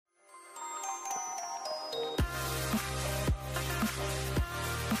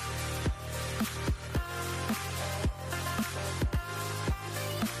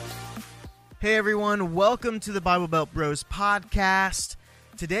Hey everyone, welcome to the Bible Belt Bros podcast.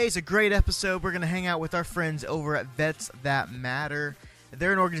 Today's a great episode. We're going to hang out with our friends over at Vets That Matter.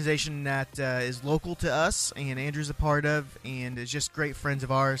 They're an organization that is local to us, and Andrew's a part of, and is just great friends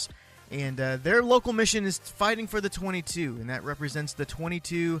of ours. And their local mission is fighting for the 22, and that represents the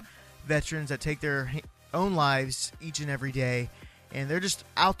 22 veterans that take their own lives each and every day. And they're just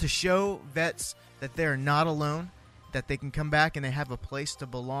out to show vets that they're not alone, that they can come back and they have a place to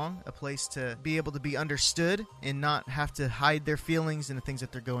belong, a place to be able to be understood and not have to hide their feelings and the things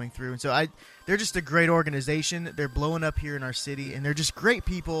that they're going through. And so they're just a great organization. They're blowing up here in our city, and they're just great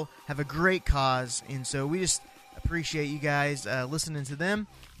people, have a great cause. And so we just appreciate you guys listening to them,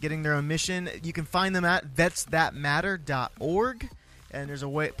 getting their own mission. You can find them at vetsthatmatter.org, and there's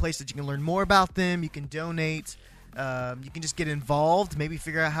a place that you can learn more about them. You can donate. You can just get involved, maybe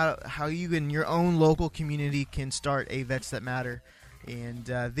figure out how you in your own local community can start a Vets That Matter. And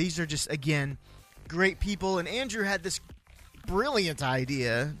these are just, again, great people. And Andrew had this brilliant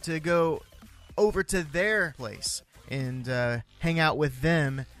idea to go over to their place and hang out with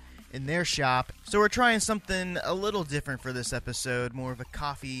them in their shop. So we're trying something a little different for this episode, more of a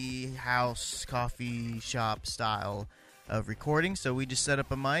coffee house, coffee shop style of recording. So we just set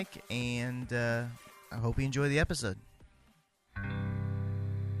up a mic, and I hope you enjoy the episode.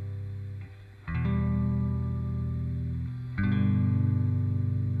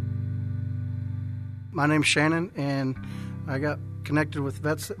 My name's Shannon, and I got connected with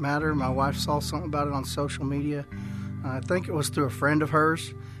Vets That Matter. My wife saw something about it on social media. I think it was through a friend of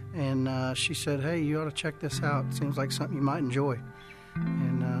hers, and she said, hey, you ought to check this out. It seems like something you might enjoy.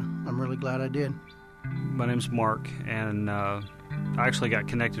 And I'm really glad I did. My name's Mark, and I actually got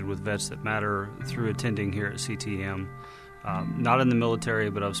connected with Vets That Matter through attending here at CTM. Not in the military,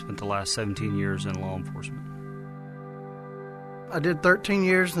 but I've spent the last 17 years in law enforcement. I did 13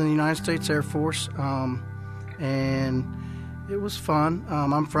 years in the United States Air Force, and it was fun.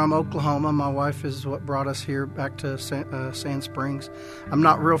 I'm from Oklahoma. My wife is what brought us here back to Sand Springs. I'm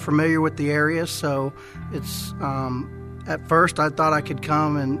not real familiar with the area, so it's... At first, I thought I could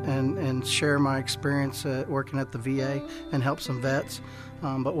come and share my experience working at the VA and help some vets.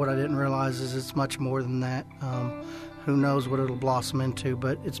 But what I didn't realize is it's much more than that. Who knows what it'll blossom into,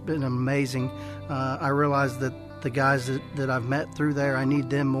 but it's been amazing. I realized that the guys that I've met through there, I need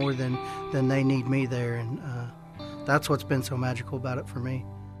them more than they need me there. And that's what's been so magical about it for me.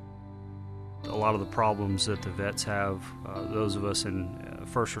 A lot of the problems that the vets have, those of us in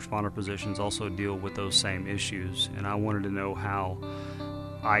first responder positions also deal with those same issues. And I wanted to know how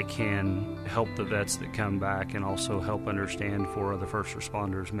I can help the vets that come back and also help understand for other first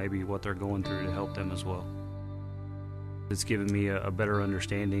responders maybe what they're going through to help them as well. It's given me a better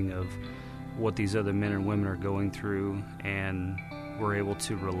understanding of what these other men and women are going through, and we're able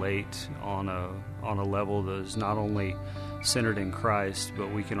to relate on a level that is not only centered in Christ,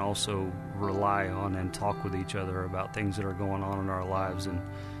 but we can also rely on and talk with each other about things that are going on in our lives and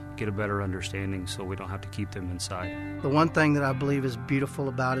get a better understanding so we don't have to keep them inside. The one thing that I believe is beautiful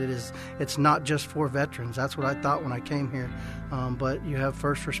about it is it's not just for veterans. That's what I thought when I came here, but you have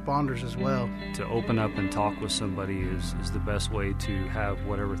first responders as well. To open up and talk with somebody is the best way to have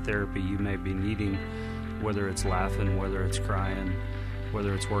whatever therapy you may be needing, whether it's laughing, whether it's crying,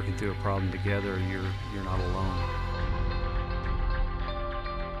 whether it's working through a problem together. You're not alone.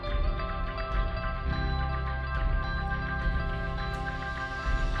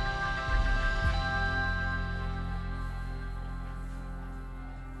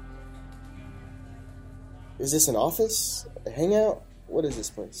 Is this an office? A hangout? What is this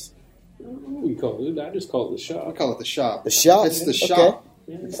place? We call it. I just call it the shop. We call it the shop. The shop? It's the Okay. shop.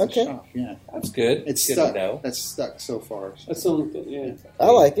 Yeah. It's Okay. the shop, yeah. That's good. It's good stuck. to know. That's stuck so far. That's the only thing. Yeah. I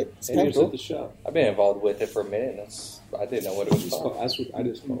like it. It's It kind of is cool. at the shop. I've been involved with it for a minute. I didn't know what it was called. That's what I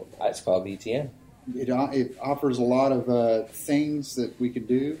just call it. It's called VTM. It offers a lot of things that we could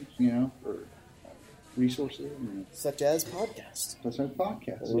do, for resources. Such as podcast. That's our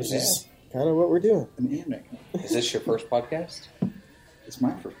podcast. Which is kind of what we're doing. An internet. Is this your first podcast? It's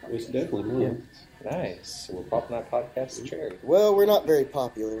my first It's podcast. definitely mine. Nice. So we're popping that podcast to charity. Well, we're not very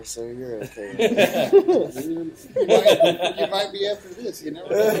popular, so you're okay. You might be after this. You never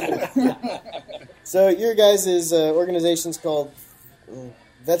know. So your guys' organization's called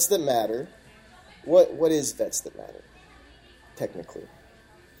Vets That Matter. What is Vets That Matter, technically?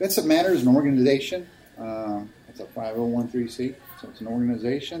 Vets That Matter is an organization. It's a 501(c)(3), so it's an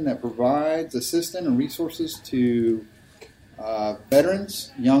organization that provides assistance and resources to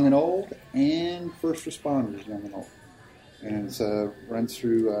veterans, young and old, and first responders, young and old. And it runs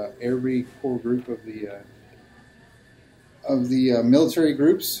through every core group of the military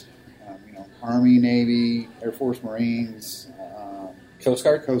groups. Army, Navy, Air Force, Marines, Coast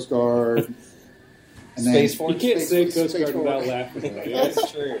Guard? Coast Guard, and Space Force? You can't say Coast Space Guard Force. without laughing.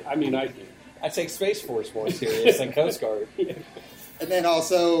 That's true. I mean, I can. I take Space Force more serious than Coast Guard. And then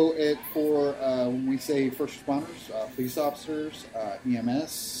also for when we say first responders, police officers,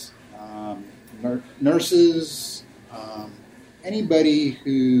 EMS, nurses, anybody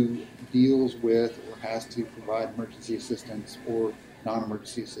who deals with or has to provide emergency assistance or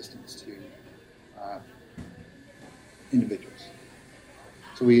non-emergency assistance to individuals.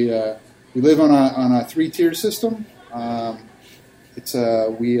 So we live on a 3-tier system. It's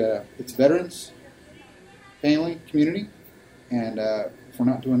veterans, family, community, and if we're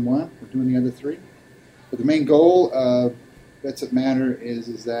not doing one, we're doing the other 3. But the main goal of Vets That Matter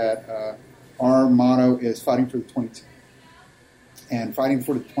is that our motto is fighting for the 22. And fighting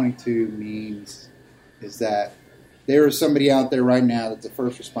for the 22 means is that there is somebody out there right now that's a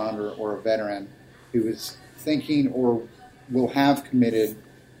first responder or a veteran who is thinking or will have committed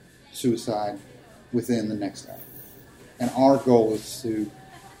suicide within the next hour. And our goal is to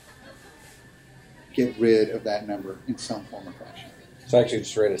get rid of that number in some form or fashion. So I actually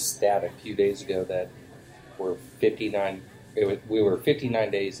just read a stat a few days ago that we're 59. We were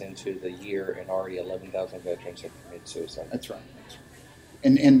 59 days into the year, and already 11,000 veterans have committed suicide. That's right.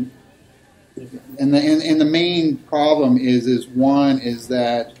 And the main problem is one is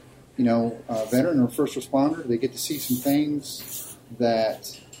that a veteran or first responder, they get to see some things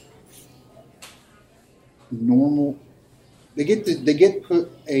that normal. They get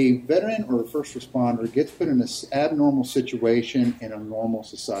put a veteran or a first responder gets put in an abnormal situation in a normal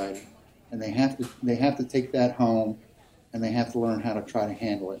society, and they have to take that home, and they have to learn how to try to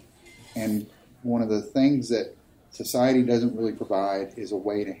handle it. And one of the things that society doesn't really provide is a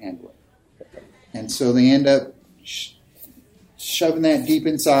way to handle it, and so they end up shoving that deep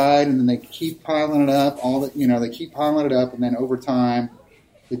inside, and then they keep piling it up. They keep piling it up, and then over time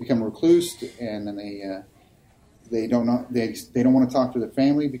they become recluse, and then they don't want to talk to their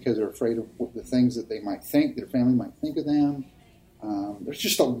family because they're afraid of the things that their family might think of them. There's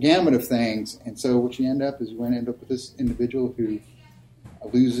just a gamut of things, and so what you end up is you end up with this individual who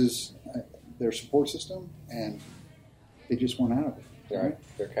loses their support system, and they just want out of it. Right?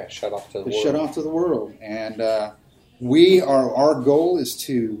 They're kind of shut off to the They're world. shut off to the world, and our goal is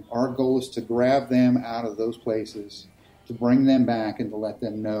to grab them out of those places, to bring them back, and to let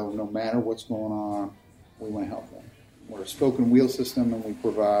them know no matter what's going on, we want to help them. We're a spoken wheel system, and we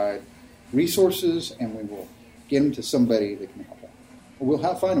provide resources, and we will get them to somebody that can help them. Or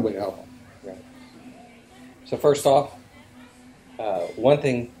we'll find a way to help them. Right. So first off, one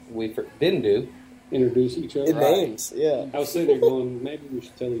thing we didn't do. Introduce each other. It names, yeah. I was sitting there going, maybe we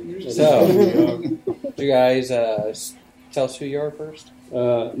should tell each other. So, would you guys tell us who you are first?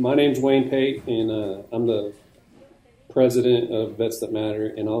 My name's Wayne Pate, and I'm the president of Vets That Matter,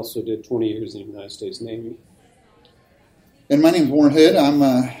 and also did 20 years in the United States Navy. And my name's Warren Hood. I'm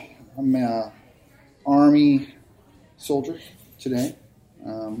a Army soldier today.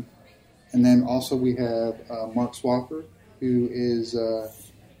 And then also we have Mark Swalker, who is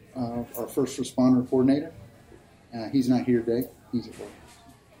our first responder coordinator. He's not here today. He's at work.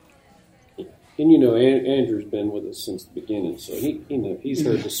 And Andrew's been with us since the beginning, so he's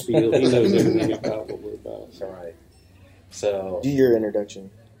heard the spiel. He knows everything about what we're about. All right. So, Do your introduction.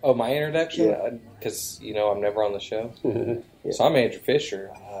 oh, my introduction? Yeah. Because, I'm never on the show. So I'm Andrew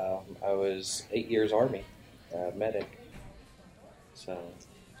Fisher. I was 8 years Army, medic. So,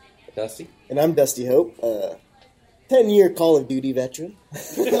 Dusty? And I'm Dusty Hope, 10-year Call of Duty veteran.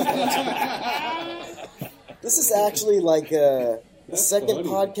 This is actually like the second funny.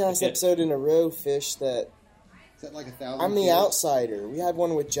 podcast episode in a row, Fish, that Is that like 1,000? I'm the kids? outsider. We had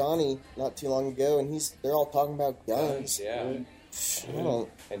one with Johnny not too long ago, and they're all talking about guns. Yeah. I don't.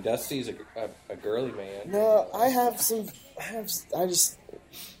 And Dusty's a girly man. No, I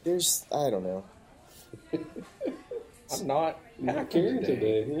don't know. I'm not. Not caring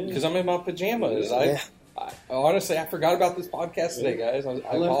today. Yeah. Because I'm in my pajamas. Yeah. I honestly, I forgot about this podcast today, guys. I left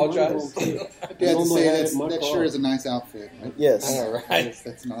apologize. mine home. You have to Normally say I have my that car. sure is a nice outfit, right? Yes. All right.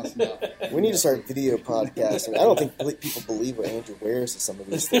 That's an awesome outfit. We need to start video podcasting. I don't think people believe what Andrew wears to some of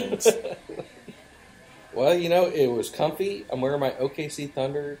these things. Well, it was comfy. I'm wearing my OKC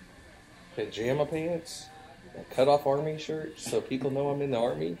Thunder pajama pants, a cut-off Army shirt, so people know I'm in the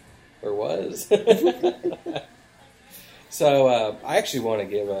Army, or was. So I actually want to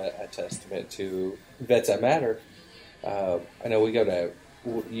give a testament to Vets That Matter. I know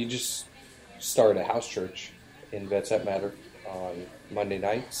you just started a house church in Vets That Matter on Monday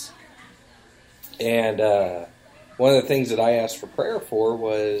nights. And one of the things that I asked for prayer for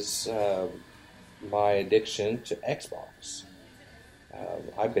was my addiction to Xbox.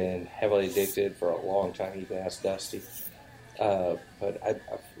 I've been heavily addicted for a long time. You can ask Dusty. But I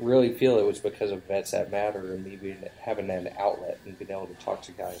really feel it was because of Vets That Matter and me having an outlet and being able to talk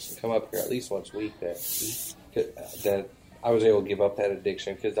to guys and come up here at least once a week that I was able to give up that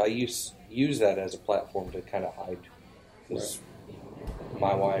addiction, because I use that as a platform to kind of hide. Because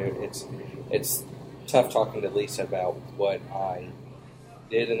my wife, it's tough talking to Lisa about what I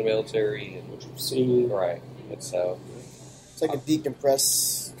did in the military and what you've seen. Right. And so it's like a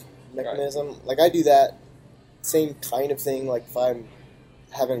decompress mechanism. Right. Like I do that same kind of thing. Like if I'm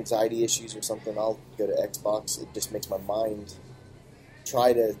having anxiety issues or something, I'll go to Xbox. It just makes my mind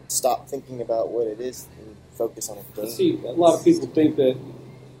try to stop thinking about what it is and focus on a game. See, a lot of people think that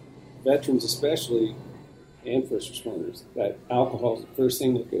veterans especially, and first responders, that alcohol is the first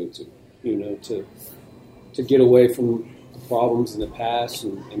thing they go to, to get away from the problems in the past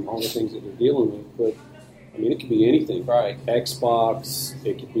and all the things that they're dealing with. But, I mean, it could be anything. Right. Xbox,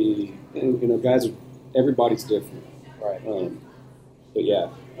 it could be, guys are, everybody's different. Right. But yeah,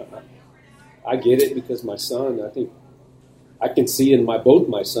 I get it, because my son, I think, I can see in both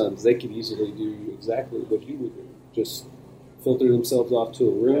my sons, they could easily do exactly what you would do. Just filter themselves off to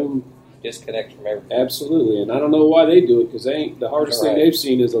a room. Disconnect from everything. Absolutely. And I don't know why they do it, because the hardest thing they've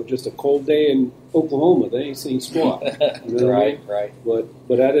seen is just a cold day in Oklahoma. They ain't seen squat. Right. But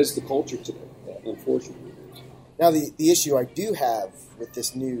that is the culture today, unfortunately. Now, the issue I do have with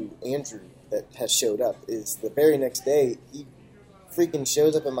this new Andrew that has showed up is the very next day, he freaking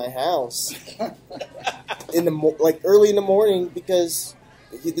shows up at my house early in the morning, because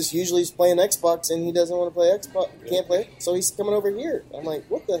he just usually is playing Xbox and he doesn't want to play Xbox, can't play, so he's coming over here. I'm like,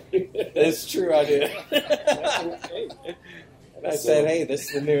 what the? That's true, I did. And I said, hey, this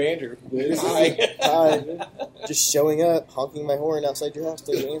is the new Andrew. Hi. Just showing up, honking my horn outside your house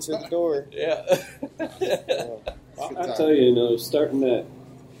till you answer the door. Yeah. I tell you, starting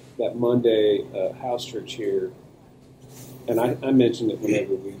that Monday house church here, and I mentioned it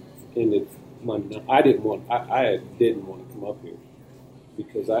whenever we ended Monday night. I didn't want to come up here,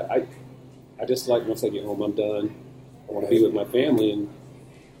 because I just like, once I get home, I'm done. I want to be with my family.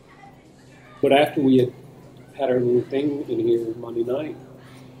 But after we had our little thing in here Monday night,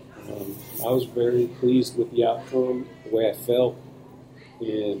 I was very pleased with the outcome, the way I felt,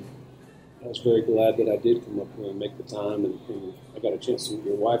 and I was very glad that I did come up here and make the time, and I got a chance to meet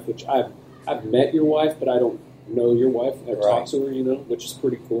your wife, which I've met your wife, but I don't know your wife. I've talked to her, which is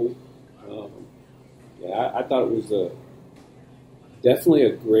pretty cool. I thought it was definitely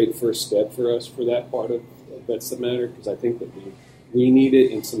a great first step for us for that part of Vets That Matter, because I think that we need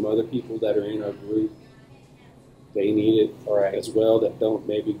it, and some other people that are in our group, they need it as well, that don't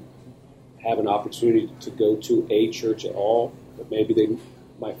maybe have an opportunity to go to a church at all, but maybe they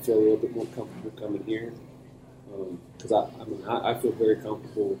might feel a little bit more comfortable coming here. Because I feel very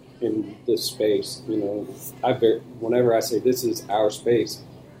comfortable in this space. Whenever I say this is our space,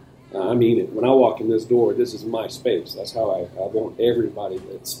 I mean it. When I walk in this door, this is my space. That's how I want everybody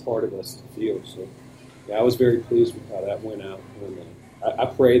that's part of us to feel. So, I was very pleased with how that went out, and I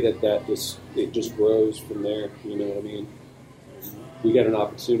pray that it just grows from there. You know what I mean? We got an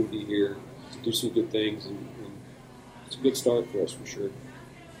opportunity here to do some good things, and it's a good start for us for sure.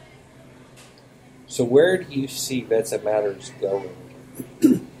 So where do you see Vets That Matters going?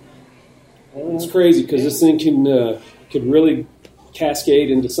 It's crazy, because this thing could really cascade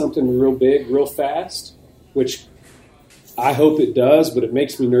into something real big, real fast, which I hope it does, but it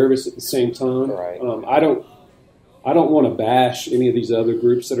makes me nervous at the same time. Right. I don't want to bash any of these other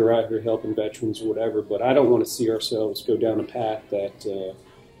groups that are out here helping veterans or whatever, but I don't want to see ourselves go down a path that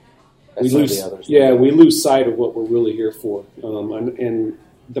we lose sight of what we're really here for. And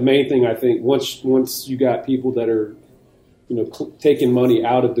the main thing, I think, once you got people that are, taking money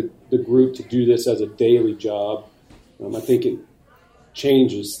out of the group to do this as a daily job, I think it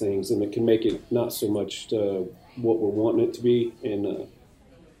changes things, and it can make it not so much what we're wanting it to be. And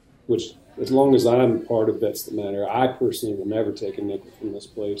which, as long as I'm part of Vets That Matter, I personally will never take a nickel from this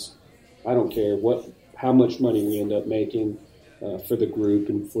place. I don't care how much money we end up making for the group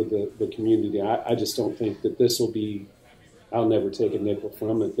and for the community. I just don't think that this will be. I'll never take a nickel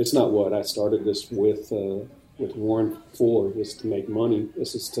from it. It's not what I started this with Warren for, was to make money.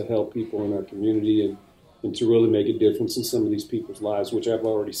 This is to help people in our community and to really make a difference in some of these people's lives, which I've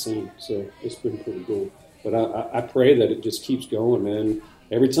already seen. So it's been pretty cool. But I pray that it just keeps going, man.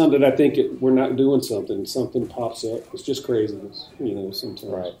 Every time that I think we're not doing something pops up. It's just craziness, sometimes.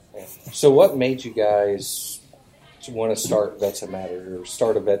 Right. So what made you guys want to start Vets That Matter or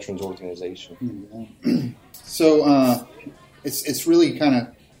start a veterans organization? Mm-hmm. So it's really kind of,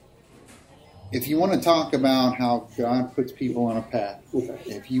 if you want to talk about how God puts people on a path,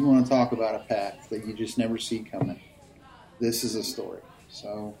 if you want to talk about a path that you just never see coming, this is a story.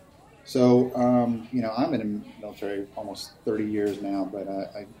 So I've been in the military almost 30 years now, but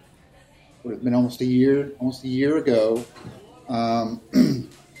I would have been almost a year ago.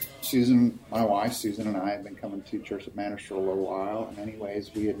 Susan, my wife, Susan, and I had been coming to Church That Matters for a little while. And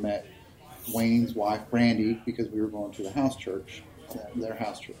anyways, we had met Wayne's wife, Brandy, because we were going to the house church, their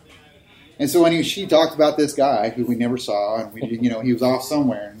house church. And so anyway, she talked about this guy who we never saw, and we, he was off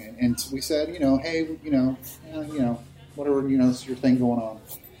somewhere. And we said, hey, whatever, it's your thing going on.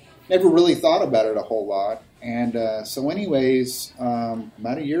 Never really thought about it a whole lot. And so anyways,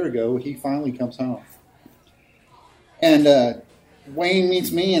 about a year ago, he finally comes home. And Wayne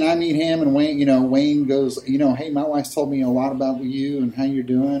meets me, and I meet him, and Wayne goes, hey, my wife's told me a lot about you and how you're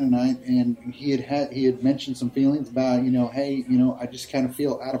doing, and he had mentioned some feelings about, hey, I just kind of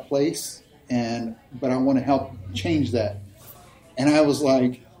feel out of place, but I want to help change that. And I was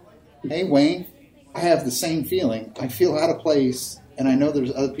like, hey, Wayne, I have the same feeling. I feel out of place, and I know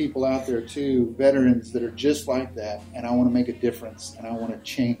there's other people out there too, veterans that are just like that, and I want to make a difference, and I want to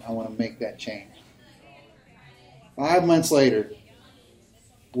change. I want to make that change. 5 months later,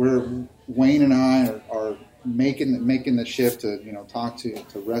 Wayne and I are making the shift to talk to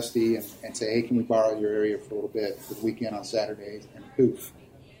Rusty and say, hey, can we borrow your area for a little bit for the weekend on Saturdays? And poof,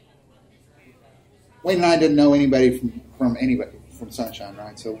 Wayne and I didn't know anybody from Sunshine,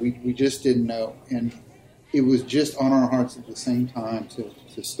 right? So we just didn't know, and it was just on our hearts at the same time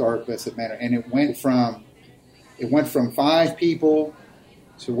to start Vets That Matter, and it went from 5 people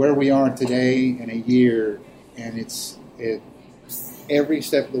to where we are today in a year, and it's every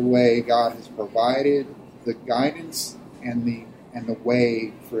step of the way God has provided the guidance and the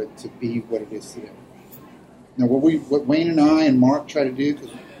way for it to be what it is today. Now, what Wayne and I and Mark try to do,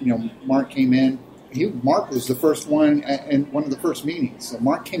 because Mark came in. Mark was the first one in one of the first meetings, so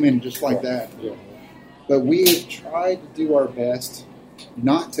Mark came in just like that. Yeah. But we have tried to do our best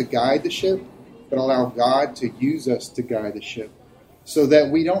not to guide the ship, but allow God to use us to guide the ship, so that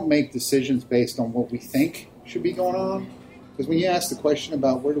we don't make decisions based on what we think should be going on. Because when you ask the question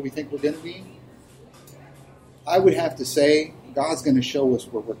about where do we think we're going to be, I would have to say God's going to show us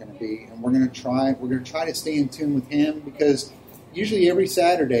where we're going to be, and we're going to try to stay in tune with Him, because usually every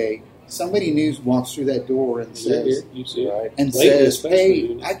Saturday somebody new walks through that door and says,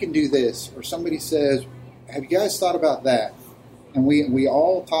 hey, I can do this. Or somebody says, have you guys thought about that? And we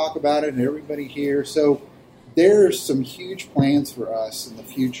all talk about it, and everybody here. So there's some huge plans for us in the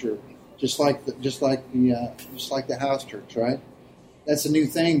future, just like the house church, right? That's a new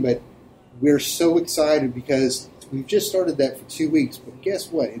thing, but we're so excited because we've just started that for 2 weeks. But guess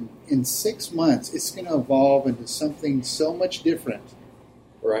what? In 6 months, it's going to evolve into something so much different,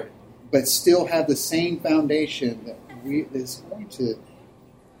 right? But still have the same foundation it's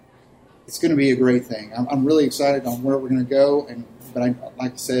going to be a great thing. I'm really excited on where we're going to go, but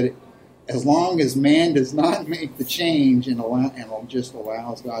like I said, as long as man does not make the change and just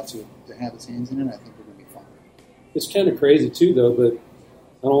allows God to have His hands in it, I think we're going to be fine. It's kind of crazy too, though, but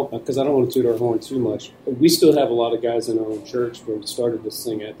I don't want to toot our horn too much. But we still have a lot of guys in our own church where we started this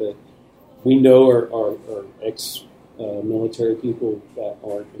thing at that we know are ex-military people that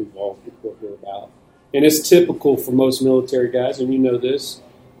aren't involved with what we're about. And it's typical for most military guys, and you know this.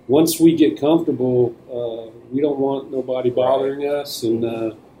 Once we get comfortable, we don't want nobody bothering us, and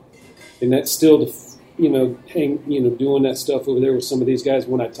that's still doing that stuff over there with some of these guys.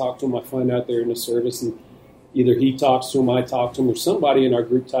 When I talk to them, I find out they're in the service, and either he talks to them, I talk to them, or somebody in our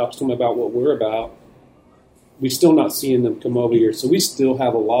group talks to them about what we're about. We're still not seeing them come over here, so we still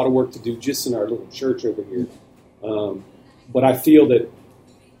have a lot of work to do just in our little church over here. But I feel that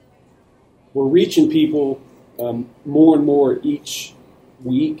we're reaching people more and more each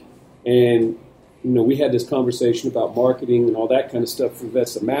week, and we had this conversation about marketing and all that kind of stuff for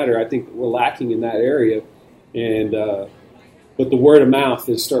Vets That Matter. I think that we're lacking in that area, and but the word of mouth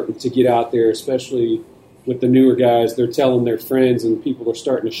is starting to get out there, especially with the newer guys. They're telling their friends, and people are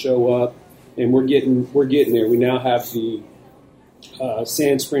starting to show up, and we're getting there. We now have the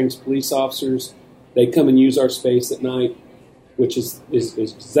Sand Springs police officers. They come and use our space at night, which is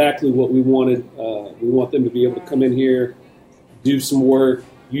exactly what we wanted. We want them to be able to come in here, do some work,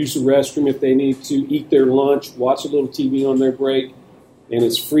 use the restroom if they need to, eat their lunch, watch a little TV on their break, and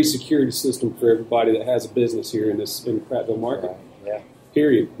it's free security system for everybody that has a business here in the Prattville market. Right. Yeah.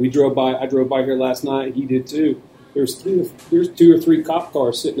 Period. I drove by here last night. He did too. There's 2 or 3 cop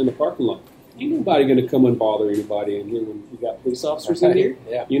cars sitting in the parking lot. ain't nobody going to come and bother anybody in here when we got police officers in here.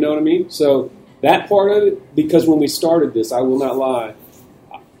 Yeah. You know what I mean? So that part of it, because when we started this, I will not lie,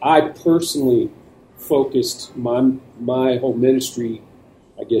 I personally focused my whole ministry,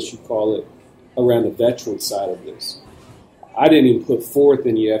 I guess you'd call it, around the veteran side of this. I didn't even put forth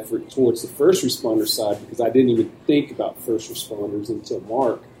any effort towards the first responder side because I didn't even think about first responders until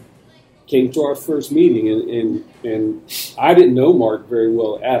Mark came to our first meeting, and I didn't know Mark very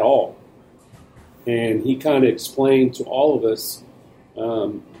well at all. And he kind of explained to all of us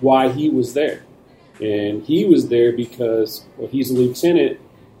why he was there. And he was there because, well, he's a lieutenant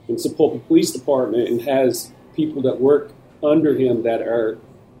in Sapulpa Police Department and has people that work under him that are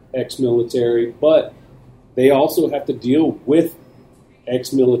ex-military, but they also have to deal with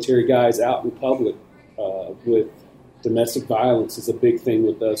ex-military guys out in public. With domestic violence is a big thing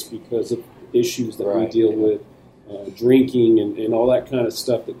with us because of issues that we deal with, drinking and all that kind of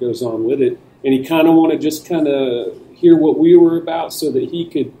stuff that goes on with it. And he kind of wanted to just kind of hear what we were about so that he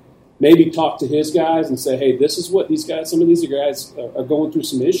could maybe talk to his guys and say, hey, this is what these guys, some of these guys are going through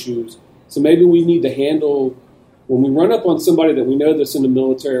some issues. So maybe we need to handle, when we run up on somebody that we know that's in the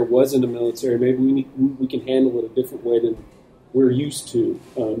military or was in the military, maybe we can handle it a different way than we're used to.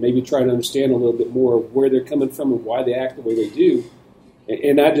 Maybe try to understand a little bit more of where they're coming from and why they act the way they do.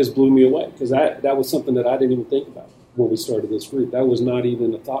 And that just blew me away because that was something that I didn't even think about when we started this group. That was not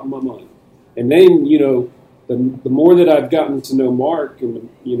even a thought in my mind. And then, the more that I've gotten to know Mark and,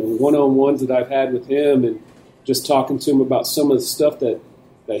 one-on-ones that I've had with him and just talking to him about some of the stuff that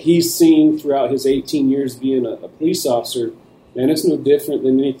he's seen throughout his 18 years being a police officer, man, it's no different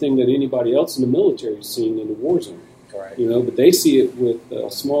than anything that anybody else in the military has seen in the war zone. Right. But they see it with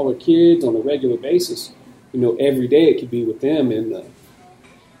smaller kids on a regular basis. Every day it could be with them. And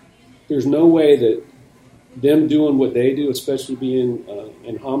there's no way that them doing what they do, especially being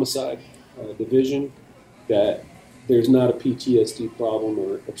in homicide division, that there's not a PTSD problem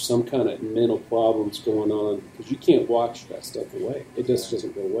or some kind of mental problems going on because you can't watch that stuff away. It just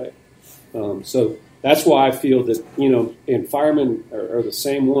doesn't go away. So that's why I feel that, and firemen are the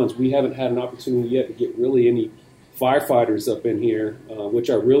same ones. We haven't had an opportunity yet to get really any firefighters up in here, which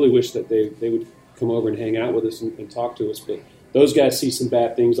I really wish that they would come over and hang out with us and talk to us. But those guys see some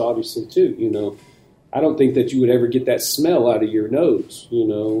bad things, obviously, too. I don't think that you would ever get that smell out of your nose,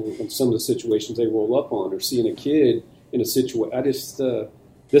 in some of the situations they roll up on, or seeing a kid in a situation.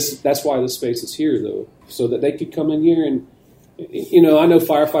 That's why this space is here, though, so that they could come in here and, I know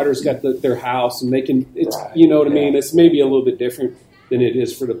firefighters got their house and they can, you know what I mean? It's maybe a little bit different than it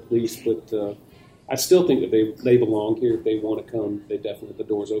is for the police, but I still think that they belong here. If they want to come, they definitely, the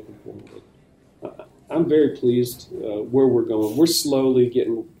door's open for them. But I'm very pleased where we're going. We're slowly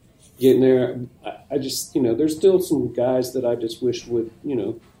getting there. I just, there's still some guys that I just wish would,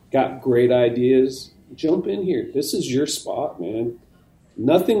 got great ideas. Jump in here. This is your spot, man.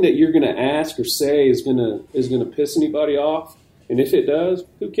 Nothing that you're going to ask or say is going to piss anybody off. And if it does,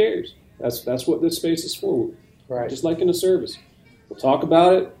 who cares? That's what this space is for. Right. Just like in a service. We'll talk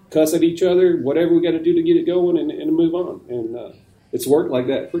about it, cuss at each other, whatever we got to do to get it going and move on. And it's worked like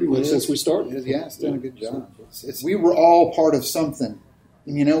that pretty much since we started. It's done a good job. We were all part of something.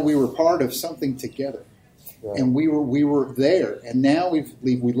 We were part of something together. Right. And we were there. And now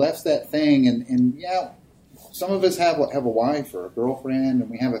we left that thing. And some of us have a wife or a girlfriend and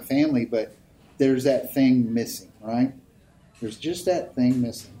we have a family, but there's that thing missing, right? There's just that thing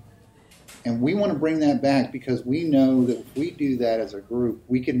missing. And we want to bring that back because we know that if we do that as a group,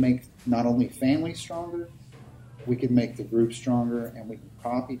 we can make not only families stronger, we can make the group stronger, and we can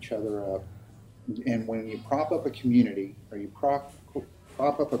prop each other up. And when you prop up a community or you prop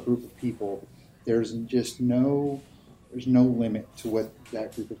up a group of people, there's no limit to what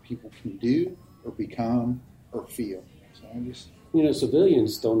that group of people can do or become or feel. So I just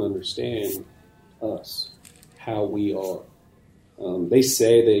civilians don't understand us, how we are. They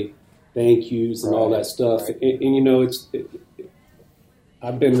say they thank yous and all that stuff, and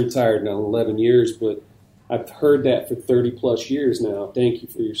I've been retired now 11 years, but I've heard that for 30 plus years now. Thank you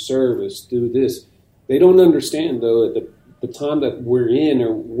for your service. Do this. They don't understand though at the time that we're in,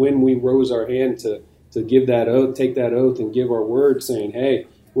 or when we rose our hand to give that oath, take that oath, and give our word, saying, "Hey,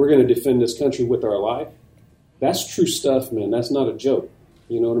 we're going to defend this country with our life." That's true stuff, man. That's not a joke.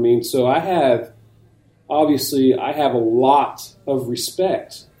 You know what I mean? So I have a lot of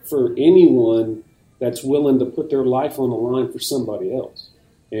respect for anyone that's willing to put their life on the line for somebody else.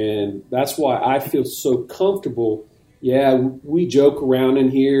 And that's why I feel so comfortable. Yeah, we joke around in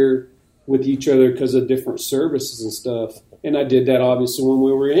here with each other because of different services and stuff. And I did that obviously when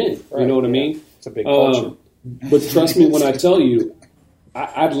we were in. Right, you know what I mean? It's a big culture. But trust me when I tell you,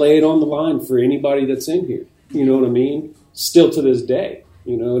 I'd lay it on the line for anybody that's in here. You know what I mean? Still to this day,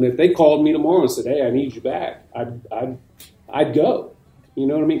 you know. And if they called me tomorrow and said, "Hey, I need you back," I'd go. You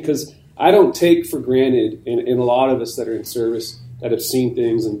know what I mean? Because I don't take for granted, and a lot of us that are in service that have seen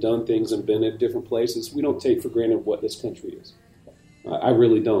things and done things and been at different places, we don't take for granted what this country is. I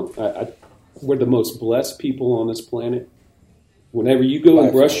really don't. We're the most blessed people on this planet. Whenever you go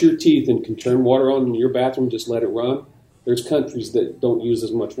and brush your teeth and can turn water on in your bathroom, just let it run. There's countries that don't use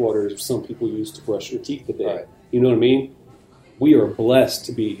as much water as some people use to brush their teeth a day. Right. You know what I mean? We are blessed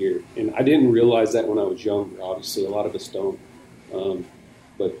to be here. And I didn't realize that when I was younger. Obviously, a lot of us don't.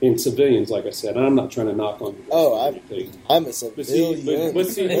 But in civilians, like I said, I'm not trying to knock on you. I'm a civilian. But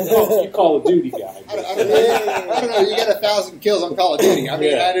see, you Call of Duty guy. I don't know. You got 1,000 kills on Call of Duty. I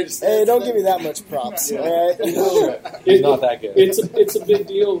mean, hey, don't give me that much props. All right? It's not that good. It's a big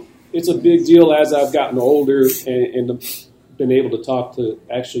deal. It's a big deal as I've gotten older and been able to talk to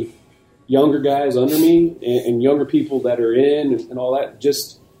actually younger guys under me and younger people that are in and all that.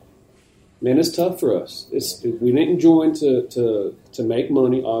 Just, man, it's tough for us. We didn't join to make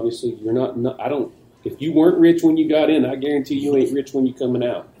money. Obviously, you're not. I don't. If you weren't rich when you got in, I guarantee you ain't rich when you're coming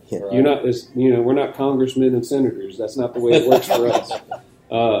out. Yeah, right. You're not. We're not congressmen and senators. That's not the way it works for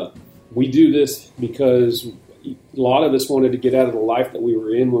us. We do this because a lot of us wanted to get out of the life that we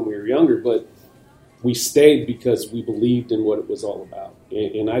were in when we were younger, but we stayed because we believed in what it was all about.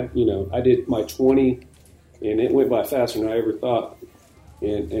 And I did my 20, and it went by faster than I ever thought.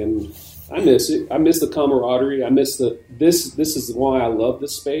 And I miss it. I miss the camaraderie. I miss this is why I love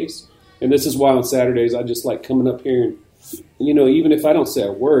this space. And this is why on Saturdays I just like coming up here and, even if I don't say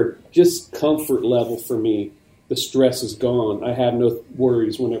a word, just comfort level for me. The stress is gone. I have no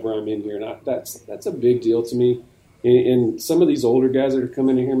worries whenever I'm in here. And that's a big deal to me. And some of these older guys that are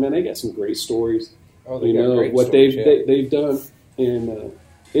coming in here, man, they got some great stories. Oh, they got great what stories, they've done. And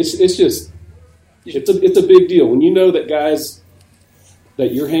it's a big deal. When you know that guys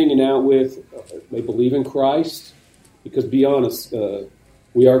that you're hanging out with, they believe in Christ. Because be honest,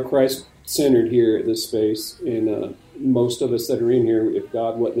 we are Christ-centered here at this space, and most of us that are in here, if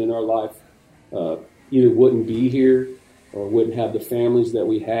God wasn't in our life, either wouldn't be here or wouldn't have the families that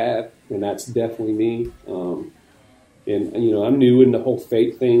we have, and that's definitely me. And I'm new in the whole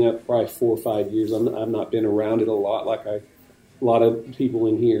faith thing. I've probably 4 or 5 years. I've not been around it a lot like a lot of people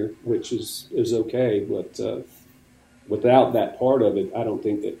in here, which is okay, but without that part of it, I don't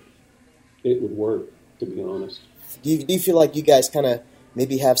think that it would work, to be honest. Do you feel like you guys kind of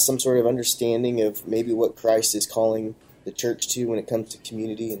maybe have some sort of understanding of maybe what Christ is calling the church to when it comes to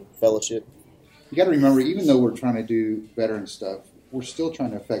community and fellowship? You got to remember, even though we're trying to do veteran stuff, we're still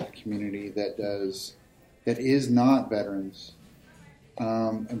trying to affect the community that is not veterans.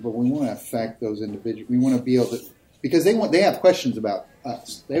 But we want to affect those individuals. We want to be able to, because they have questions about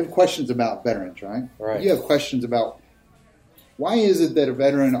us. They have questions about veterans, right? Right. You have questions about why is it that a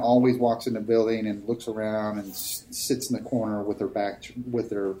veteran always walks in a building and looks around and sits in the corner with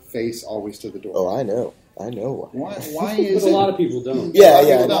their face always to the door? Oh, I know. Why is but it? a lot of people don't. Yeah,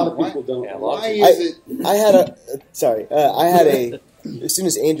 A lot of people don't. Why is it? I had a. As soon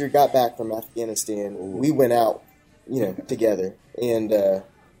as Andrew got back from Afghanistan, we went out, together, and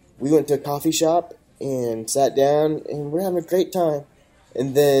we went to a coffee shop and sat down, and we're having a great time.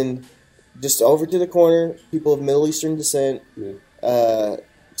 And then just over to the corner, people of Middle Eastern descent,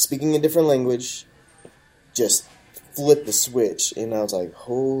 speaking a different language, just flipped the switch, and I was like,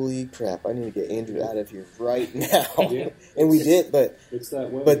 holy crap, I need to get Andrew out of here right now. Yeah. And we did, but it's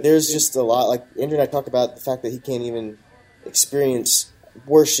that way. But there's just a lot, like Andrew and I talk about the fact that he can't even experience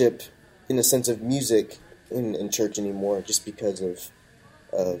worship in the sense of music in church anymore just because of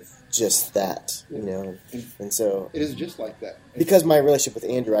just that, and so it is just like that. Because my relationship with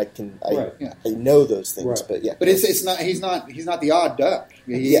Andrew, I know those things, right. But yeah. But it's not. He's not the odd duck.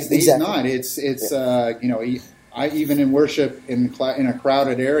 He's not. It's even in worship in a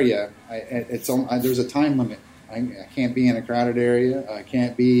crowded area, there's a time limit. I can't be in a crowded area. I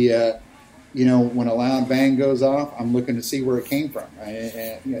can't be. When a loud bang goes off, I'm looking to see where it came from.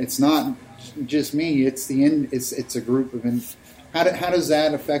 It's not just me. It's the end. It's a group of. How does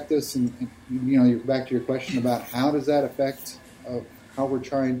that affect us? And you're back to your question about how does that affect how we're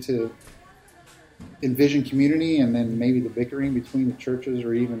trying to envision community, and then maybe the bickering between the churches,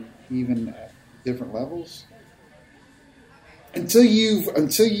 or even at different levels. Until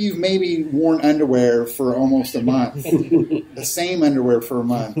you've maybe worn underwear for almost a month, the same underwear for a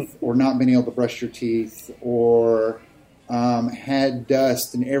month, or not been able to brush your teeth, or had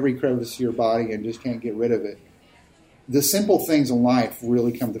dust in every crevice of your body and just can't get rid of it. The simple things in life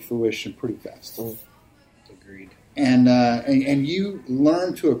really come to fruition pretty fast. Agreed. and you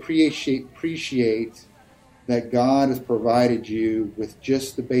learn to appreciate that God has provided you with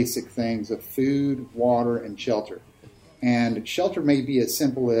just the basic things of food, water, and shelter. And shelter may be as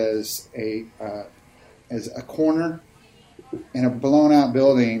simple as a corner in a blown-out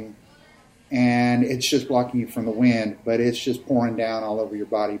building, and it's just blocking you from the wind, but it's just pouring down all over your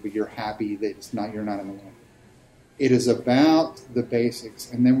body, but you're happy that you're not in the wind. It is about the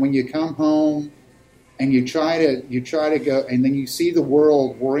basics. And then when you come home and you try to go, and then you see the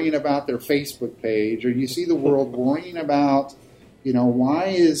world worrying about their Facebook page, or you see the world worrying about, why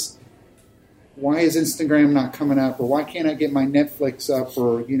is Instagram not coming up, or why can't I get my Netflix up,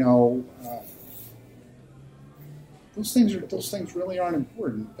 or those things really aren't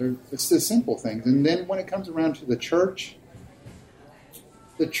important. It's the simple things. And then when it comes around to the church,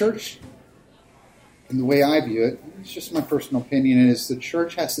 and the way I view it, it's just my personal opinion, is the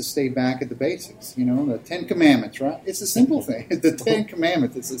church has to stay back at the basics. The Ten Commandments, right? It's a simple thing. The Ten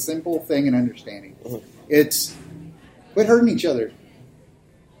Commandments, it's a simple thing in understanding. It's quit hurting each other.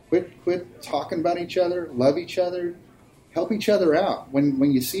 Quit talking about each other. Love each other. Help each other out.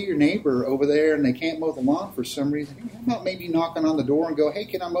 When you see your neighbor over there and they can't mow the lawn for some reason, how about maybe knocking on the door and go, hey,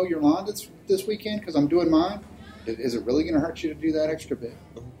 can I mow your lawn this weekend because I'm doing mine? Is it really going to hurt you to do that extra bit?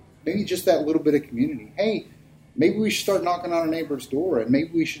 Maybe just that little bit of community. Hey, maybe we should start knocking on our neighbor's door, and maybe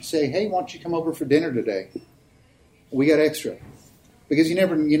we should say, hey, why don't you come over for dinner today? We got extra. Because you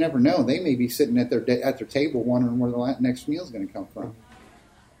never know. They may be sitting at their table wondering where the next meal is going to come from.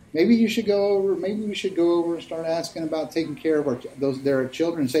 Maybe you should go over. Maybe we should go over and start asking about taking care of their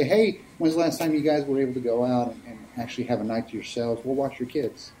children, and say, hey, when's the last time you guys were able to go out and actually have a night to yourselves? We'll watch your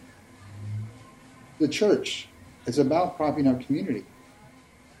kids. The church is about propping up community.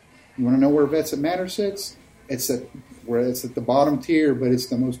 You want to know where Vets That Matter sits? It's at the bottom tier, but it's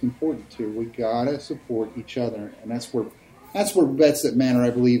the most important tier. We gotta support each other, and that's where Vets That Matter,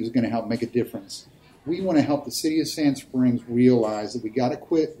 I believe, is going to help make a difference. We want to help the city of Sand Springs realize that we got to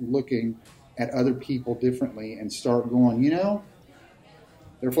quit looking at other people differently and start going,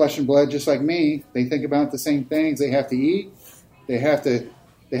 they're flesh and blood just like me. They think about the same things. They have to eat. They have to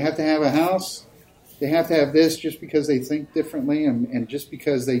have a house. They have to have this just because they think differently and just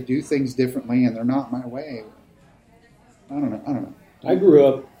because they do things differently and they're not my way. I don't know. I grew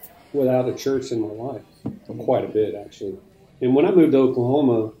up without a church in my life, quite a bit actually. And when I moved to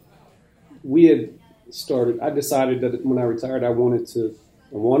Oklahoma, I decided that when I retired, I wanted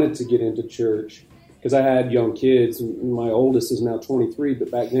to get into church because I had young kids. My oldest is now 23,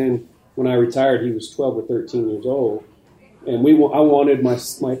 but back then when I retired, he was 12 or 13 years old. And I wanted my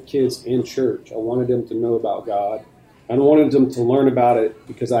kids in church. I wanted them to know about God. I wanted them to learn about it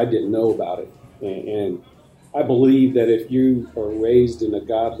because I didn't know about it. And I believe that if you are raised in a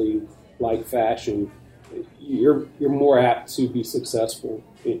godly-like fashion, you're more apt to be successful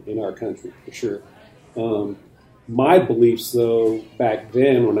in our country, for sure. My beliefs, though, back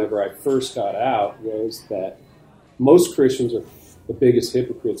then, whenever I first got out, was that most Christians are the biggest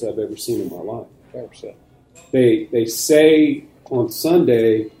hypocrites I've ever seen in my life. 100%. They say on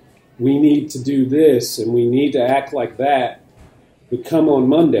Sunday, we need to do this and we need to act like that, but come on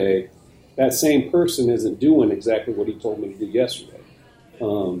Monday, that same person isn't doing exactly what he told me to do yesterday.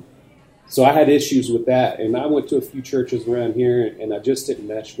 So I had issues with that, and I went to a few churches around here, and I just didn't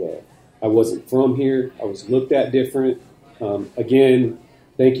mesh well. I wasn't from here. I was looked at different. Again,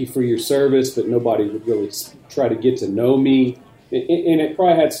 thank you for your service, but nobody would really try to get to know me. And it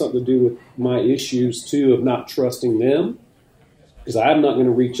probably had something to do with my issues, too, of not trusting them. Because I'm not going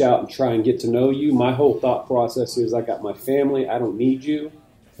to reach out and try and get to know you. My whole thought process is I got my family. I don't need you.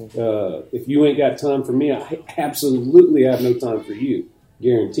 If you ain't got time for me, I absolutely have no time for you.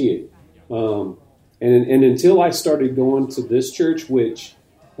 Guarantee it. And until I started going to this church, which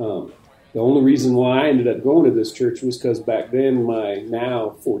the only reason why I ended up going to this church was because back then my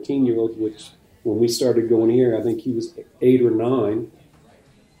now 14-year-old, which when we started going here, I think he was 8 or 9,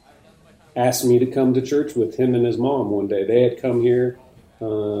 asked me to come to church with him and his mom one day. They had come here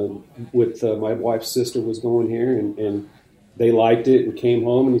with my wife's sister was going here, and they liked it and came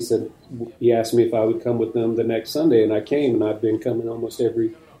home, and he asked me if I would come with them the next Sunday, and I came, and I've been coming almost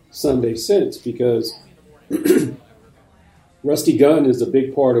every Sunday since, because Rusty Gunn is a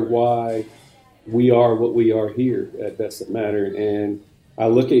big part of why we are what we are here at Vets That Matter. And I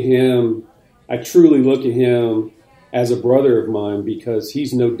truly look at him as a brother of mine, because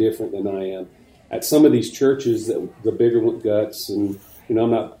he's no different than I am. At some of these churches, the bigger guts, and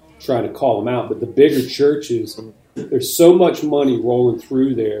I'm not trying to call them out, but the bigger churches, there's so much money rolling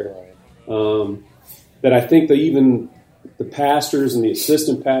through there that I think that even the pastors and the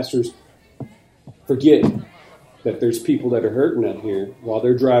assistant pastors forget that there's people that are hurting out here while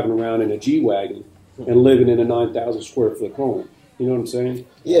they're driving around in a G-Wagon and living in a 9,000 square foot home. You know what I'm saying?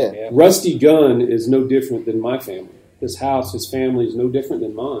 Yeah. Rusty Gunn is no different than my family. His house, his family is no different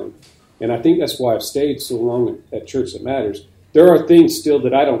than mine. And I think that's why I've stayed so long at Church That Matters. There are things still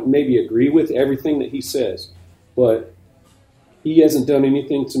that I don't maybe agree with, everything that he says. But he hasn't done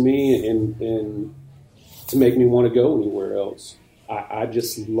anything to me and to make me want to go anywhere else. I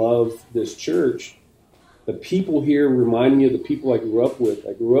just love this church. The people here remind me of the people I grew up with.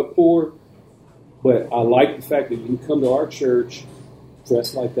 I grew up poor, but I like the fact that you can come to our church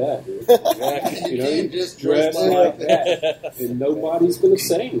dressed like that, dude. You know, just dress like that. And nobody's going to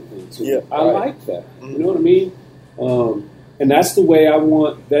say anything. So Yeah, I like that. You know what I mean? And that's the way I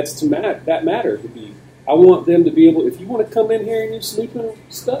want that matter to be. I want them to be able, if you want to come in here and you're sleeping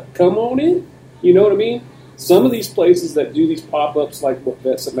stuff, come on in. You know what I mean? Some of these places that do these pop-ups like what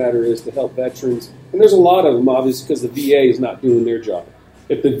Vets That Matter is to help veterans, and there's a lot of them, obviously, because the VA is not doing their job.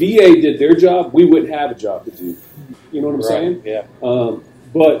 If the VA did their job, we wouldn't have a job to do. You know what I'm saying? Yeah.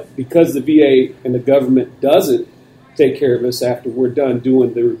 But because the VA and the government doesn't take care of us after we're done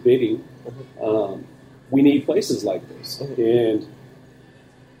doing their bidding, we need places like this. And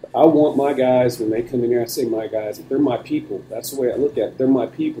I want my guys, when they come in here, I say my guys, they're my people. That's the way I look at it. They're my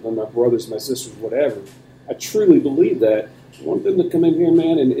people. They're my brothers, my sisters, whatever. I truly believe that. I want them to come in here,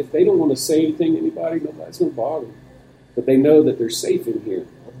 man, and if they don't want to say anything to anybody, nobody's going to bother them. But they know that they're safe in here.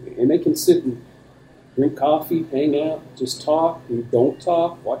 And they can sit and drink coffee, hang out, just talk, and don't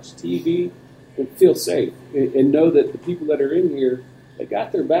talk, watch TV, and feel safe. And know that the people that are in here, they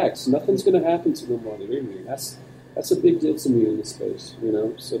got their backs. Nothing's going to happen to them while they're in here. That's a big deal to me in this space, you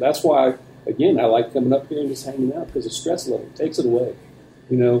know. So that's why, again, I like coming up here and just hanging out, because the stress level takes it away.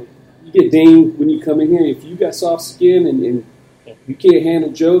 You know, you get dinged when you come in here. If you got soft skin and you can't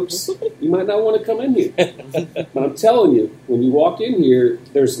handle jokes, you might not want to come in here. But I'm telling you, when you walk in here,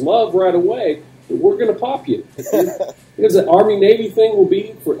 there's love right away, but we're going to pop you. Because the Army-Navy thing will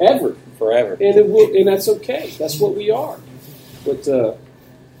be forever. Forever. And that's okay. That's what we are. But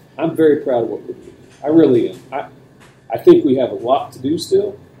I'm very proud of what we're doing. I really am. I think we have a lot to do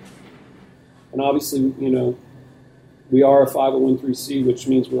still. And obviously, you know, we are a 501(c), which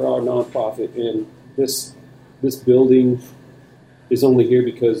means we're a nonprofit. And this building is only here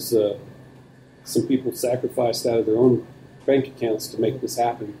because some people sacrificed out of their own bank accounts to make this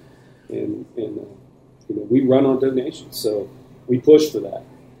happen. And you know, we run on donations, so we push for that.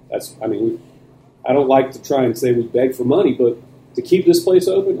 I don't like to try and say we beg for money, but to keep this place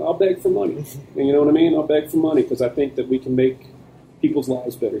open, I'll beg for money. And you know what I mean? I'll beg for money because I think that we can make people's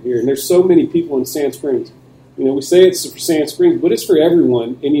lives better here. And there's so many people in Sand Springs. You know, we say it's for Sand Springs, but it's for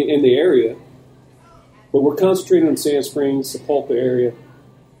everyone in the area. But we're concentrating on Sand Springs, Sapulpa area.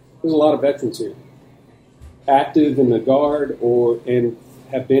 There's a lot of veterans here, active in the Guard and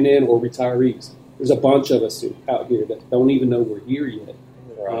have been in or retirees. There's a bunch of us out here that don't even know we're here yet,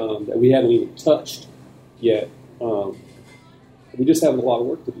 that we haven't even touched yet. We just have a lot of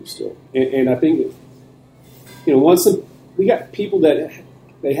work to do still. And I think, you know, we got people that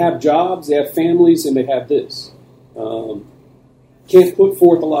they have jobs, they have families, and they have this. Can't put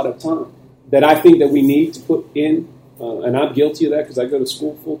forth a lot of time that I think that we need to put in. And I'm guilty of that because I go to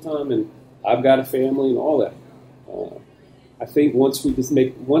school full time and I've got a family and all that. I think once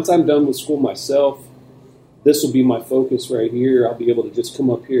I'm done with school myself, this will be my focus right here. I'll be able to just come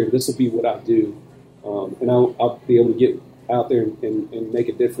up here and this will be what I do. And I'll be able to get out there and make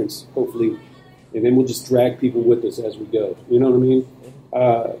a difference, hopefully. And then we'll just drag people with us as we go. You know what I mean?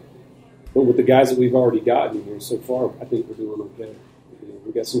 But with the guys that we've already gotten here so far, I think we're doing okay. You know,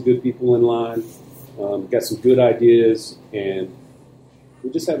 we got some good people in line. Got some good ideas, and we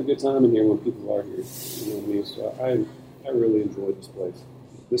just have a good time in here when people are here. You know what I mean? So I really enjoyed this place.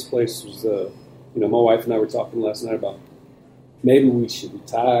 This place was, you know, my wife and I were talking last night about maybe we should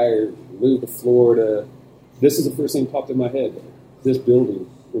retire, move to Florida. This is the first thing that popped in my head, this building,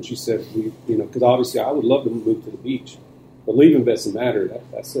 when she said, you know, because obviously I would love to move to the beach, but leaving Vets That Matter,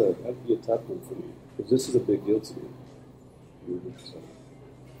 that'd be a tough one for me, because this is a big deal to me. So,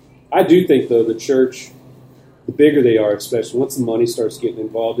 I do think, though, the church, the bigger they are, especially once the money starts getting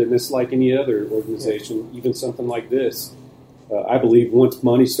involved in this, like any other organization, even something like this, I believe once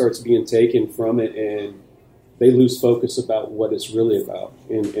money starts being taken from it and they lose focus about what it's really about,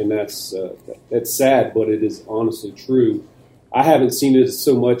 and that's sad, but it is honestly true. I haven't seen it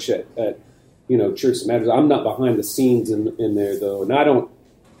so much at you know, Church That Matters. I'm not behind the scenes in there, though, and I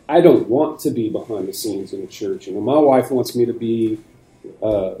don't want to be behind the scenes in the church. You know, my wife wants me to be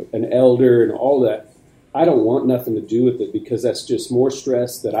an elder and all that. I don't want nothing to do with it because that's just more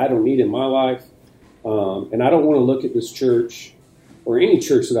stress that I don't need in my life. And I don't want to look at this church or any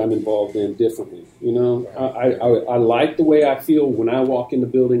church that I'm involved in differently. You know, I like the way I feel when I walk in the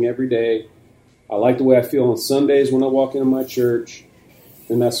building every day. I like the way I feel on Sundays when I walk into my church.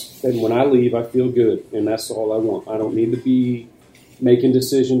 And when I leave, I feel good. And that's all I want. I don't need to be making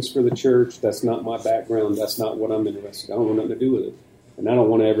decisions for the church. That's not my background. That's not what I'm interested in. I don't want nothing to do with it. And I don't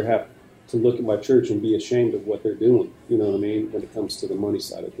want to ever have to look at my church and be ashamed of what they're doing. You know what I mean? When it comes to the money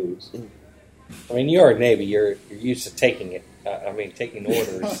side of things. I mean, you're a Navy. You're used to taking it. Taking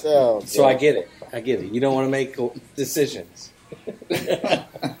orders. So I get it. You don't want to make decisions.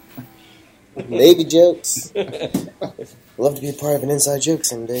 Navy jokes. Love to be a part of an inside joke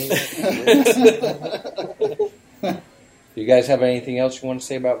someday. You guys have anything else you want to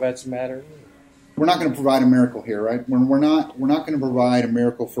say about Vets Matter? We're not going to provide a miracle here, right? We're not going to provide a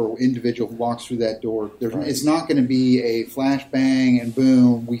miracle for an individual who walks through that door. Right. It's not going to be a flashbang and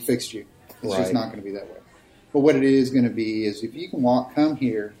boom, we fixed you. It's just not going to be that way. But what it is going to be is if you can come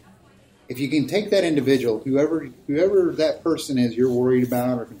here, if you can take that individual, whoever that person is you're worried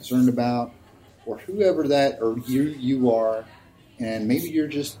about or concerned about, or whoever that or you are, and maybe you're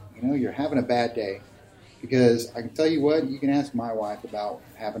just, you're having a bad day. Because I can tell you what, you can ask my wife about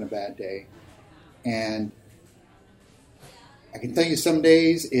having a bad day. And I can tell you some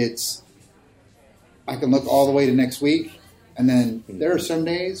days I can look all the way to next week, and then there are some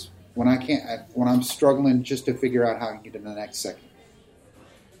days when I'm struggling just to figure out how I can get to the next second.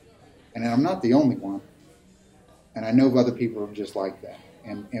 And I'm not the only one. And I know of other people who are just like that.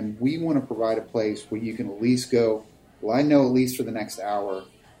 And we want to provide a place where you can at least go, well, I know at least for the next hour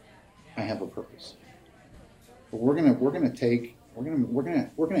I have a purpose. But we're gonna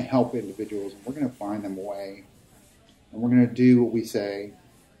help individuals, and we're gonna find them a way, and we're gonna do what we say,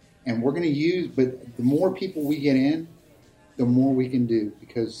 and we're gonna use. But the more people we get in, the more we can do,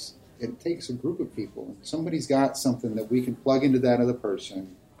 because it takes a group of people. And somebody's got something that we can plug into that other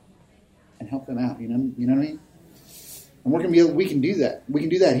person and help them out. You know what I mean? And we can do that. We can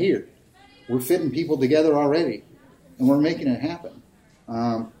do that here. We're fitting people together already, and we're making it happen.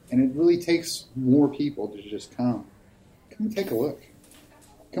 And it really takes more people to just come and take a look.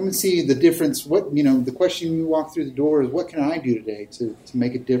 Come and see the difference. The question you walk through the door is, what can I do today to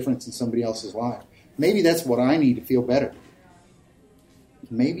make a difference in somebody else's life? Maybe that's what I need to feel better.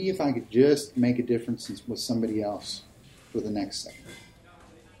 Maybe if I could just make a difference with somebody else for the next second.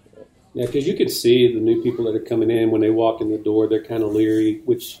 Yeah, because you could see the new people that are coming in, when they walk in the door, they're kind of leery,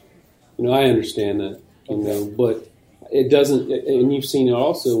 which, I understand that, but it doesn't, and you've seen it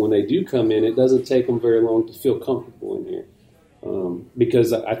also when they do come in, it doesn't take them very long to feel comfortable in here.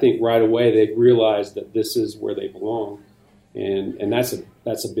 Because I think right away they realize that this is where they belong. And that's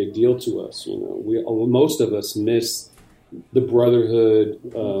a big deal to us. Most of us miss the brotherhood,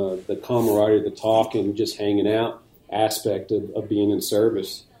 the camaraderie, the talking, just hanging out aspect of being in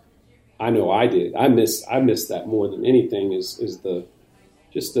service. I know I did. I miss that more than anything. Is the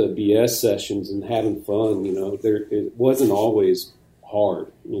BS sessions and having fun. It wasn't always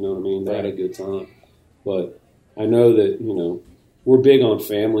hard. You know what I mean? They had a good time. But I know that we're big on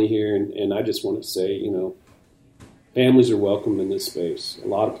family here, and I just want to say families are welcome in this space. A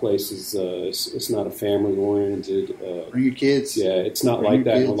lot of places, it's not a family-oriented. Bring your kids. Yeah, it's not like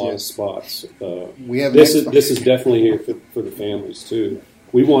that in a lot of spots. This is definitely here for the families too.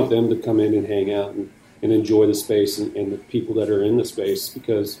 We want them to come in and hang out and enjoy the space and the people that are in the space,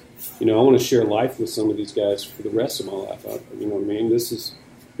 because I want to share life with some of these guys for the rest of my life. You know what I mean? This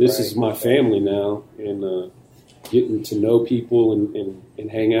is my family now, and getting to know people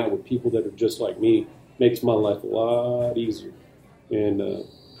and hang out with people that are just like me makes my life a lot easier. And,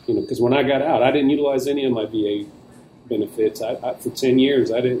 because when I got out, I didn't utilize any of my VA benefits. I for 10 years,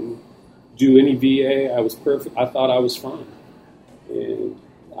 I didn't do any VA. I was perfect. I thought I was fine. And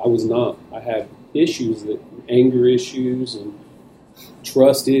I was not. I had issues, anger issues and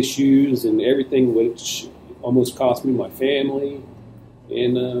trust issues and everything, which almost cost me my family.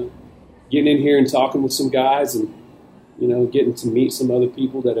 And getting in here and talking with some guys and, getting to meet some other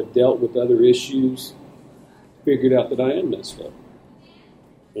people that have dealt with other issues, figured out that I am messed up.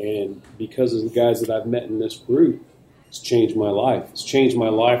 And because of the guys that I've met in this group, it's changed my life. It's changed my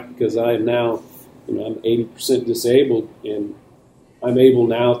life because I am now, I'm 80% disabled, and I'm able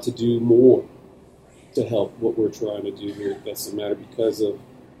now to do more to help what we're trying to do here at Vets That Matter because of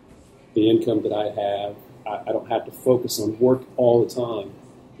the income that I have. I don't have to focus on work all the time.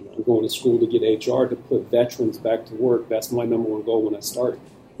 I'm going to school to get HR to put veterans back to work. That's my number one goal when I start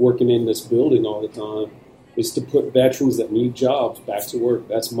working in this building all the time, is to put veterans that need jobs back to work.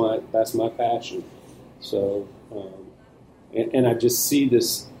 That's my passion. So, and I just see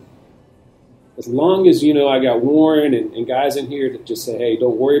this as long as, I got Warren and guys in here that just say, hey,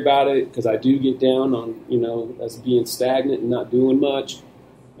 don't worry about it, because I do get down on, us being stagnant and not doing much.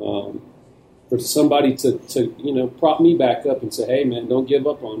 For somebody to prop me back up and say, hey, man, don't give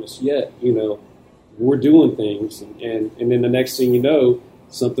up on us yet. We're doing things. And then the next thing you know,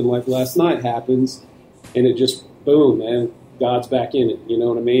 something like last night happens, and it just, boom, man, God's back in it. You know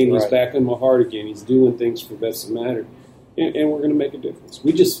what I mean? Right. He's back in my heart again. He's doing things for Vets That Matter. And we're going to make a difference.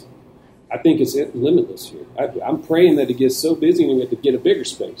 I think it's limitless here. I'm praying that it gets so busy and we have to get a bigger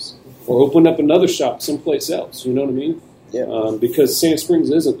space or open up another shop someplace else. You know what I mean? Yeah. Because Sand Springs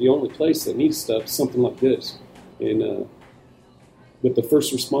isn't the only place that needs something like this. And with the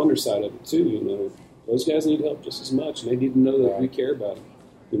first responder side of it too, those guys need help just as much, and they need to know that we care about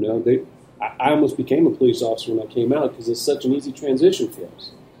them. I almost became a police officer when I came out because it's such an easy transition for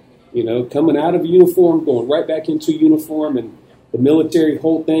us. Coming out of a uniform, going right back into uniform, and the military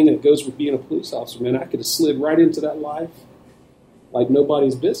whole thing that goes with being a police officer, man, I could have slid right into that life like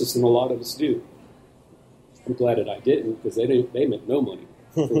nobody's business, and a lot of us do. I'm glad that I didn't, because they make no money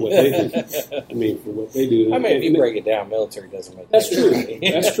for what they do. For what they do. If you break it down, military doesn't make That's true.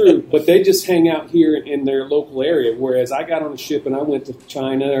 That's true. But they just hang out here in their local area, whereas I got on a ship and I went to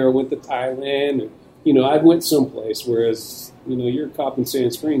China or went to Thailand, or, I went someplace, whereas, you're a cop in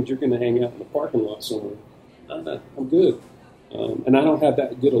Sand Springs, you're going to hang out in the parking lot somewhere. I'm good. And I don't have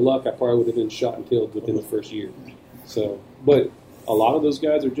that good of luck. I probably would have been shot and killed within the first year. But a lot of those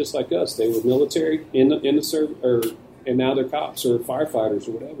guys are just like us. They were military in the service, and now they're cops or firefighters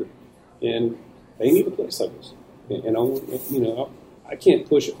or whatever, and they need a place like this. And I can't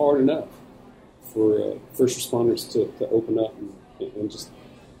push it hard enough for first responders to open up and just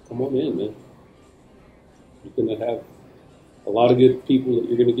come on in, man. You're going to have a lot of good people that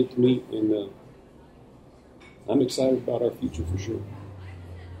you're going to get to meet, and I'm excited about our future for sure.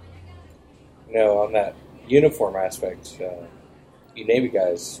 On that uniform aspect, you Navy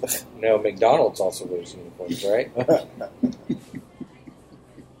guys know McDonald's also wears uniforms, right?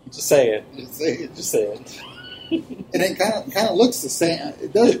 Just saying. Just saying. And it kind of looks the same.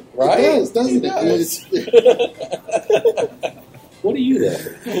 It does, right? It does, doesn't it? What are you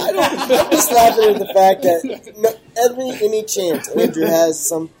there? I'm just laughing at the fact that any chance Andrew has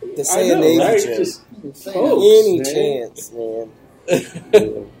to say a Navy chance. Any chance, man.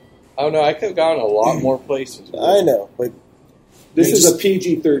 Oh no, I could have gone a lot more places. I know, but this is a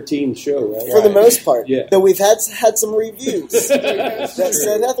PG-13 show, right? For the most part. Yeah. Though we've had some reviews that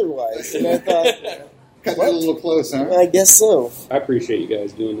said otherwise. And I thought, cut it a little close, huh? I guess so. I appreciate you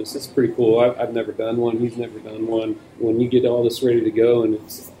guys doing this. It's pretty cool. I've never done one. He's never done one. When you get all this ready to go, and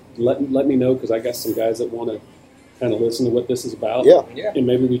let me know, because I got some guys that want to kind of listen to what this is about. Yeah. And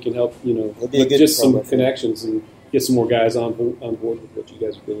maybe we can help, with just some connections and get some more guys on board with what you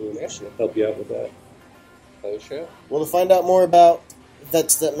guys are doing. Yeah, sure. Help you out with that. Sure. Well, to find out more about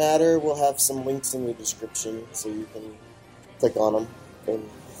Vets That Matter, we'll have some links in the description so you can click on them and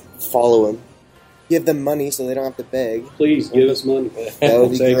follow them. Give them money so they don't have to beg. Please give us money. That would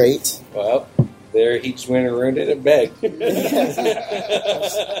be great. Well, there he just went around it and begged.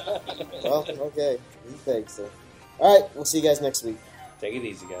 Well, okay. He begged, so. All right, we'll see you guys next week. Take it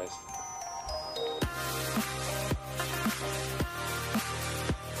easy, guys.